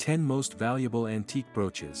10 Most Valuable Antique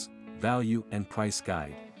Brooches, Value and Price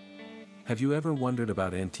Guide. Have you ever wondered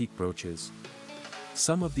about antique brooches?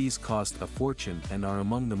 Some of these cost a fortune and are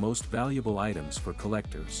among the most valuable items for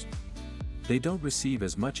collectors. They don't receive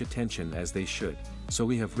as much attention as they should, so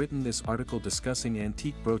we have written this article discussing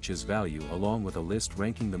antique brooches' value along with a list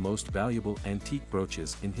ranking the most valuable antique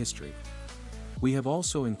brooches in history. We have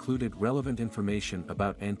also included relevant information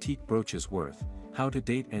about antique brooches' worth, how to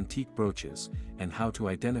date antique brooches, and how to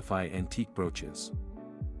identify antique brooches.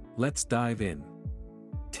 Let's dive in.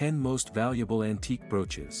 10 Most Valuable Antique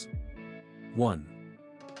Brooches. 1.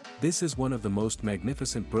 This is one of the most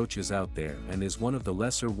magnificent brooches out there and is one of the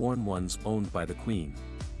lesser worn ones owned by the Queen.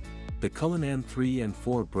 The Cullinan 3 and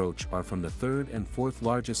 4 brooch are from the third and fourth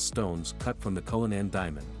largest stones cut from the Cullinan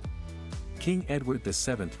diamond. King Edward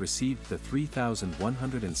VII received the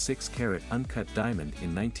 3,106-carat uncut diamond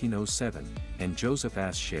in 1907, and Joseph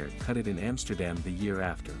Aschere cut it in Amsterdam the year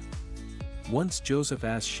after. Once Joseph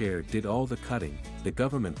Aschere did all the cutting, the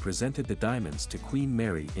government presented the diamonds to Queen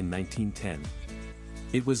Mary in 1910.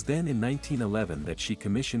 It was then in 1911 that she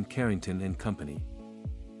commissioned Carrington and Company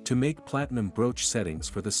to make platinum brooch settings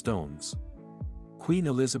for the stones. Queen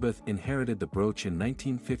Elizabeth inherited the brooch in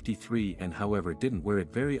 1953 and however didn't wear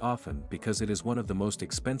it very often because it is one of the most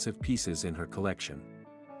expensive pieces in her collection.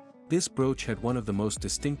 This brooch had one of the most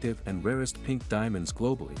distinctive and rarest pink diamonds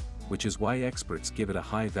globally, which is why experts give it a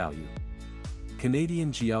high value.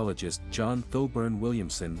 Canadian geologist John Thoburn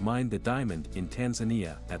Williamson mined the diamond in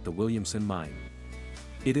Tanzania at the Williamson mine.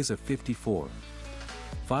 It is a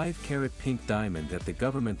 5-carat pink diamond that the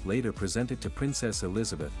government later presented to Princess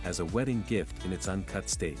Elizabeth as a wedding gift in its uncut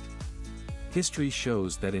state. History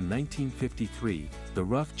shows that in 1953, the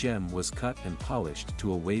rough gem was cut and polished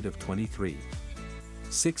to a weight of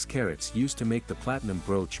 23.6 carats used to make the platinum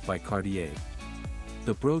brooch by Cartier.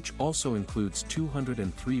 The brooch also includes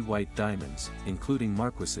 203 white diamonds, including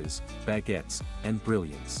marquises, baguettes, and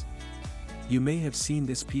brilliants. You may have seen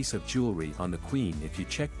this piece of jewelry on the Queen if you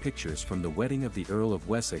check pictures from the wedding of the Earl of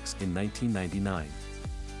Wessex in 1999.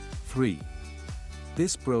 3.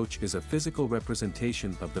 This brooch is a physical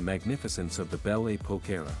representation of the magnificence of the Belle Epoque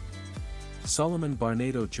era. Solomon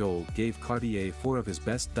Barnado Joel gave Cartier 4 of his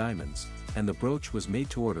best diamonds, and the brooch was made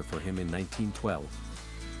to order for him in 1912.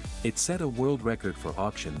 It set a world record for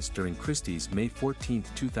auctions during Christie's May 14,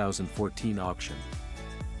 2014 auction.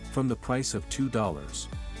 From the price of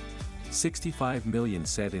 $2.65 million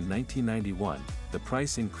set in 1991, the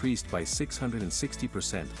price increased by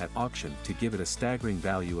 660% at auction to give it a staggering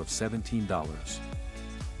value of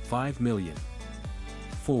 $17.5 million.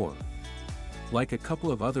 4. Like a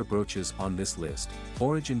couple of other brooches on this list,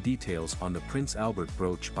 origin details on the Prince Albert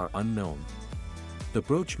brooch are unknown. The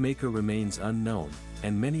brooch maker remains unknown,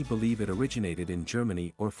 and many believe it originated in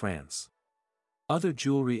Germany or France. Other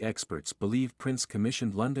jewelry experts believe Prince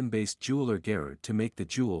commissioned London-based jeweler Gerard to make the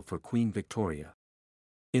jewel for Queen Victoria.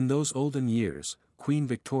 In those olden years, Queen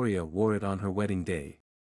Victoria wore it on her wedding day.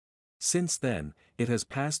 Since then, it has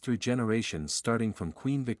passed through generations starting from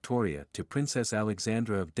Queen Victoria to Princess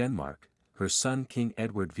Alexandra of Denmark, her son King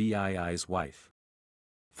Edward VII's wife.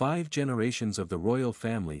 5 generations of the royal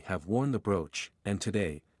family have worn the brooch, and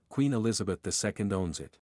today, Queen Elizabeth II owns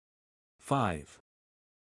it. 5.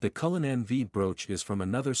 The Cullinan V brooch is from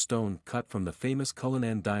another stone cut from the famous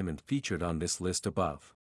Cullinan diamond featured on this list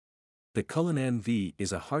above. The Cullinan V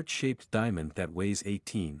is a heart-shaped diamond that weighs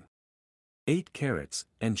 18.8 carats,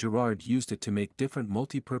 and Gerard used it to make different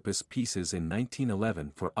multi-purpose pieces in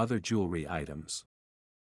 1911 for other jewelry items.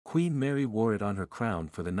 Queen Mary wore it on her crown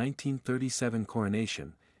for the 1937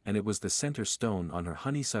 coronation, and it was the center stone on her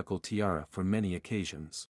honeysuckle tiara for many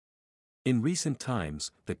occasions. In recent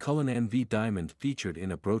times, the Cullinan V diamond featured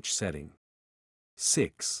in a brooch setting.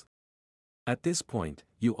 6. At this point,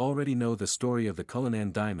 you already know the story of the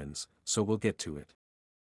Cullinan diamonds, so we'll get to it.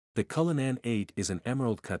 The Cullinan 8 is an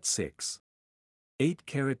emerald-cut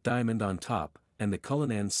 6.8-carat diamond on top, and the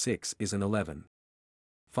Cullinan 6 is an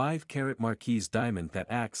 11.5-carat marquise diamond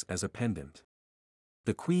that acts as a pendant.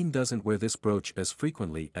 The Queen doesn't wear this brooch as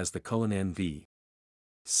frequently as the Cullinan V.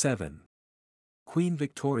 7. Queen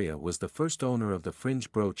Victoria was the first owner of the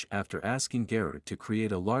fringe brooch after asking Gerard to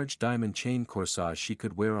create a large diamond chain corsage she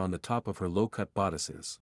could wear on the top of her low-cut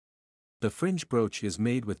bodices. The fringe brooch is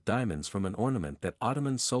made with diamonds from an ornament that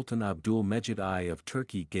Ottoman Sultan Abdul Mejid I of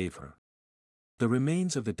Turkey gave her. The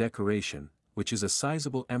remains of the decoration, which is a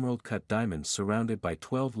sizable emerald-cut diamond surrounded by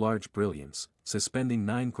 12 large brilliants, suspending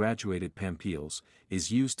 9 graduated pampils,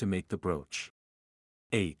 is used to make the brooch.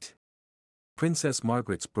 8. Princess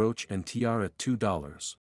Margaret's brooch and tiara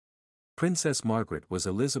 $2. Princess Margaret was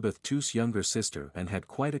Elizabeth II's younger sister and had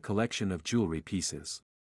quite a collection of jewelry pieces.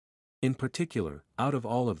 In particular, out of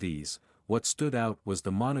all of these, what stood out was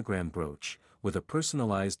the monogram brooch, with a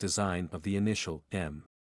personalized design of the initial M.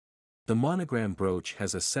 The monogram brooch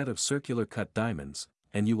has a set of circular cut diamonds,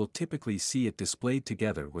 and you will typically see it displayed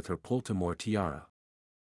together with her Poltimore tiara.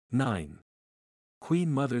 9.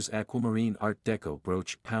 Queen Mother's Aquamarine Art Deco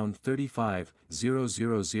Brooch pound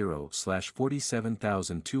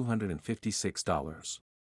 35000/$47,256.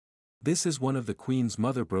 This is one of the Queen's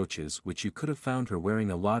Mother brooches which you could have found her wearing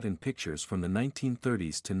a lot in pictures from the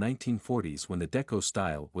 1930s to 1940s when the deco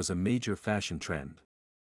style was a major fashion trend.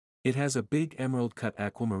 It has a big emerald-cut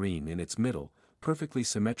aquamarine in its middle, perfectly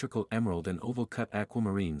symmetrical emerald and oval-cut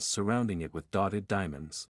aquamarines surrounding it with dotted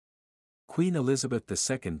diamonds. Queen Elizabeth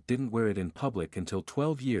II didn't wear it in public until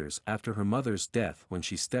 12 years after her mother's death when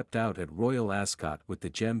she stepped out at Royal Ascot with the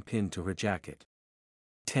gem pinned to her jacket.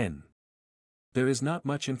 10. There is not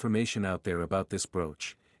much information out there about this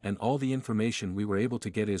brooch, and all the information we were able to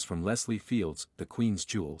get is from Leslie Field's The Queen's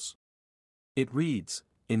Jewels. It reads,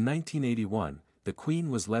 in 1981, the Queen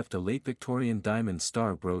was left a late Victorian diamond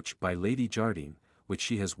star brooch by Lady Jardine, which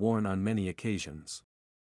she has worn on many occasions.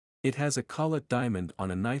 It has a collet diamond on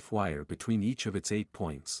a knife wire between each of its 8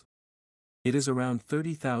 points. It is around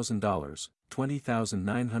 $30,000,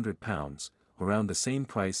 £20,900, around the same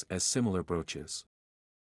price as similar brooches.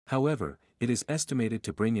 However, it is estimated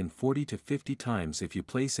to bring in 40 to 50 times if you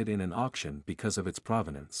place it in an auction because of its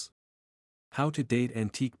provenance. How to date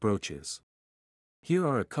antique brooches. Here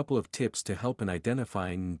are a couple of tips to help in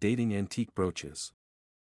identifying and dating antique brooches.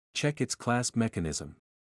 Check its clasp mechanism.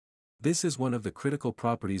 This is one of the critical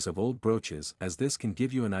properties of old brooches, as this can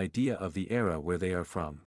give you an idea of the era where they are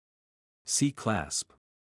from. C clasp.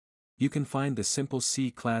 You can find the simple C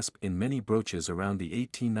clasp in many brooches around the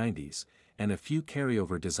 1890s, and a few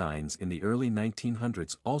carryover designs in the early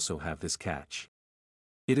 1900s also have this catch.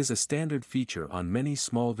 It is a standard feature on many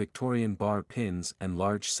small Victorian bar pins and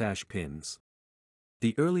large sash pins.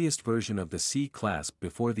 The earliest version of the C clasp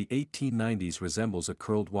before the 1890s resembles a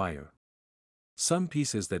curled wire. Some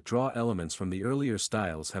pieces that draw elements from the earlier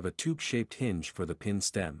styles have a tube-shaped hinge for the pin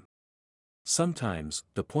stem. Sometimes,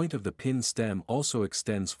 the point of the pin stem also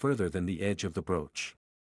extends further than the edge of the brooch.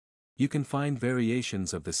 You can find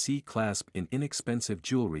variations of the C clasp in inexpensive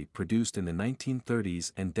jewelry produced in the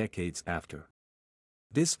 1930s and decades after.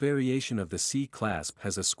 This variation of the C clasp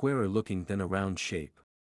has a squarer looking than a round shape.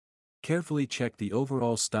 Carefully check the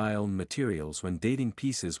overall style and materials when dating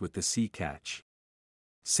pieces with the C catch.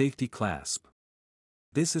 Safety clasp.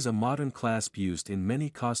 This is a modern clasp used in many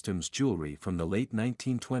costumes jewelry from the late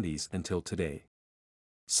 1920s until today.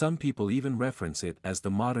 Some people even reference it as the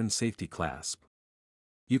modern safety clasp.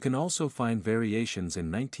 You can also find variations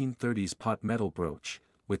in 1930s pot metal brooch,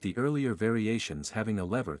 with the earlier variations having a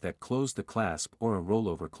lever that closed the clasp or a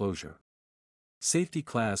rollover closure. Safety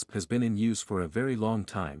clasp has been in use for a very long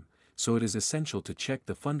time, so it is essential to check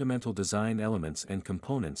the fundamental design elements and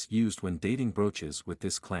components used when dating brooches with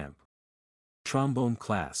this clamp. Trombone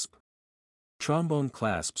clasp. Trombone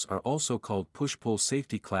clasps are also called push-pull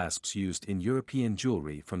safety clasps used in European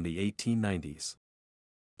jewelry from the 1890s.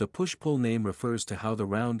 The push-pull name refers to how the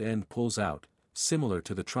round end pulls out, similar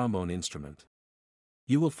to the trombone instrument.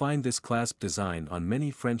 You will find this clasp design on many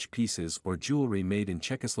French pieces or jewelry made in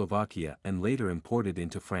Czechoslovakia and later imported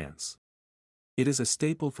into France. It is a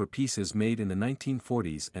staple for pieces made in the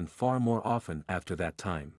 1940s and far more often after that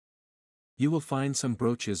time. You will find some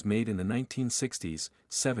brooches made in the 1960s,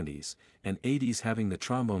 70s, and 80s having the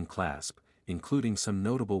trombone clasp, including some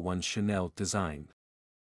notable ones Chanel designed.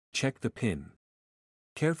 Check the pin.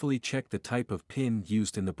 Carefully check the type of pin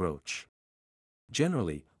used in the brooch.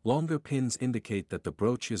 Generally, longer pins indicate that the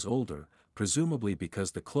brooch is older, presumably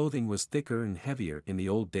because the clothing was thicker and heavier in the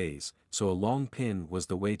old days, so a long pin was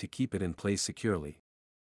the way to keep it in place securely.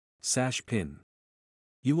 Sash pin.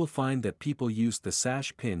 You will find that people used the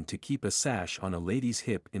sash pin to keep a sash on a lady's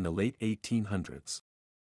hip in the late 1800s.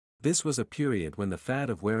 This was a period when the fad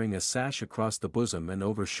of wearing a sash across the bosom and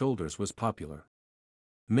over shoulders was popular.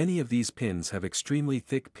 Many of these pins have extremely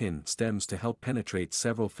thick pin stems to help penetrate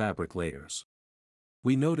several fabric layers.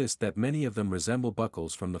 We noticed that many of them resemble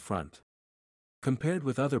buckles from the front. Compared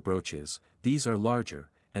with other brooches, these are larger,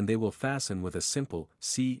 and they will fasten with a simple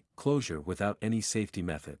C closure without any safety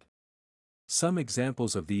method. Some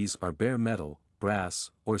examples of these are bare metal,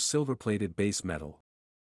 brass, or silver-plated base metal.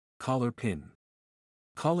 Collar pin.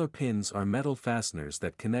 Collar pins are metal fasteners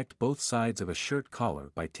that connect both sides of a shirt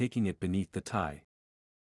collar by taking it beneath the tie.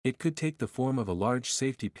 It could take the form of a large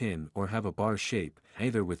safety pin or have a bar shape,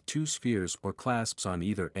 either with two spheres or clasps on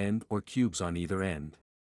either end or cubes on either end.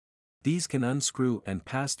 These can unscrew and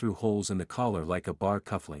pass through holes in the collar like a bar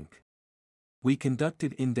cufflink. We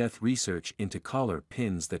conducted in-depth research into collar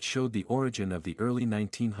pins that showed the origin of the early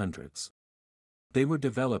 1900s. They were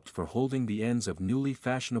developed for holding the ends of newly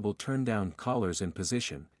fashionable turn-down collars in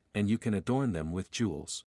position, and you can adorn them with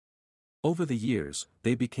jewels. Over the years,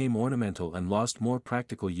 they became ornamental and lost more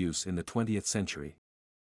practical use in the 20th century.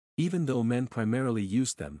 Even though men primarily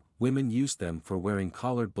used them, women used them for wearing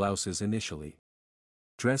collared blouses initially.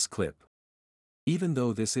 Dress clip. Even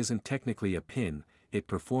though this isn't technically a pin, it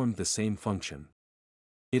performed the same function.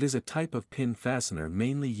 It is a type of pin fastener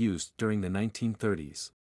mainly used during the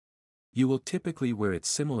 1930s. You will typically wear it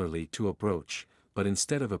similarly to a brooch, but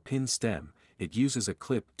instead of a pin stem, it uses a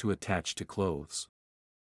clip to attach to clothes.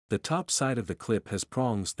 The top side of the clip has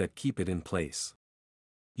prongs that keep it in place.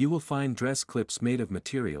 You will find dress clips made of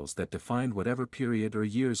materials that defined whatever period or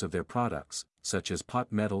years of their products, such as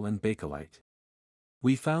pot metal and bakelite.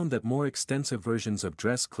 We found that more extensive versions of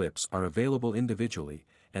dress clips are available individually,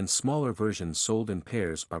 and smaller versions sold in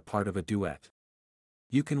pairs are part of a duet.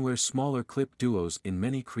 You can wear smaller clip duos in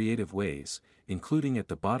many creative ways, including at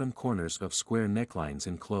the bottom corners of square necklines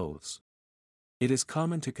in clothes. It is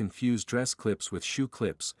common to confuse dress clips with shoe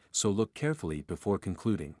clips, so look carefully before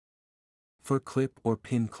concluding. Fur clip or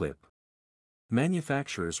pin clip.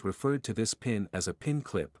 Manufacturers referred to this pin as a pin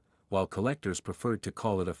clip, while collectors preferred to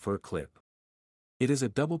call it a fur clip. It is a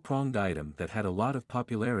double-pronged item that had a lot of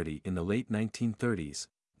popularity in the late 1930s,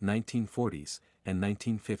 1940s, and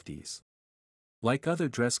 1950s. Like other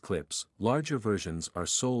dress clips, larger versions are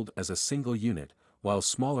sold as a single unit, while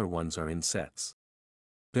smaller ones are in sets.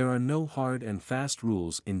 There are no hard and fast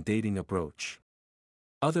rules in dating a brooch.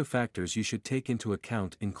 Other factors you should take into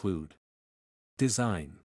account include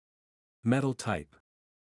design, metal type,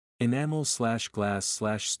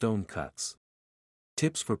 enamel/glass/stone cuts.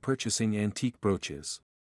 Tips for purchasing antique brooches.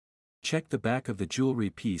 Check the back of the jewelry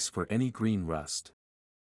piece for any green rust.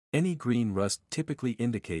 Any green rust typically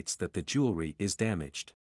indicates that the jewelry is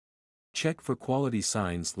damaged. Check for quality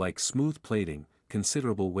signs like smooth plating,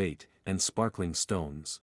 considerable weight, and sparkling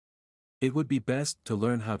stones. It would be best to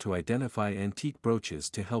learn how to identify antique brooches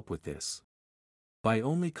to help with this. Buy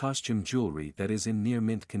only costume jewelry that is in near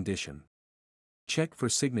mint condition. Check for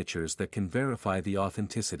signatures that can verify the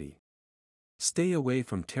authenticity. Stay away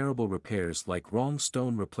from terrible repairs like wrong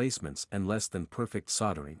stone replacements and less than perfect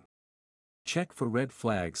soldering. Check for red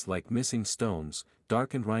flags like missing stones,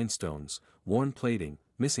 darkened rhinestones, worn plating,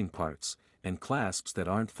 missing parts, and clasps that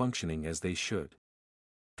aren't functioning as they should.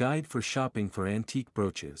 Guide for shopping for antique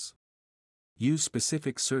brooches. Use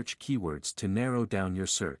specific search keywords to narrow down your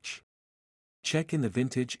search. Check in the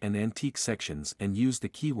vintage and antique sections and use the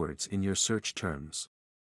keywords in your search terms.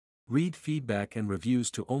 Read feedback and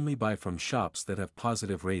reviews to only buy from shops that have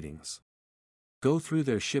positive ratings. Go through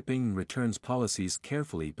their shipping and returns policies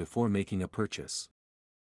carefully before making a purchase.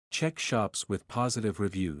 Check shops with positive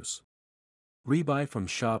reviews. Rebuy from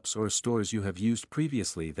shops or stores you have used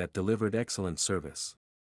previously that delivered excellent service.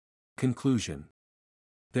 Conclusion.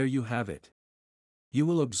 There you have it. You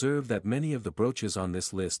will observe that many of the brooches on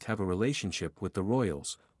this list have a relationship with the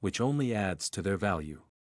royals, which only adds to their value.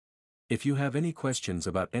 If you have any questions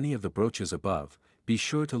about any of the brooches above, be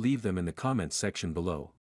sure to leave them in the comments section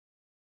below.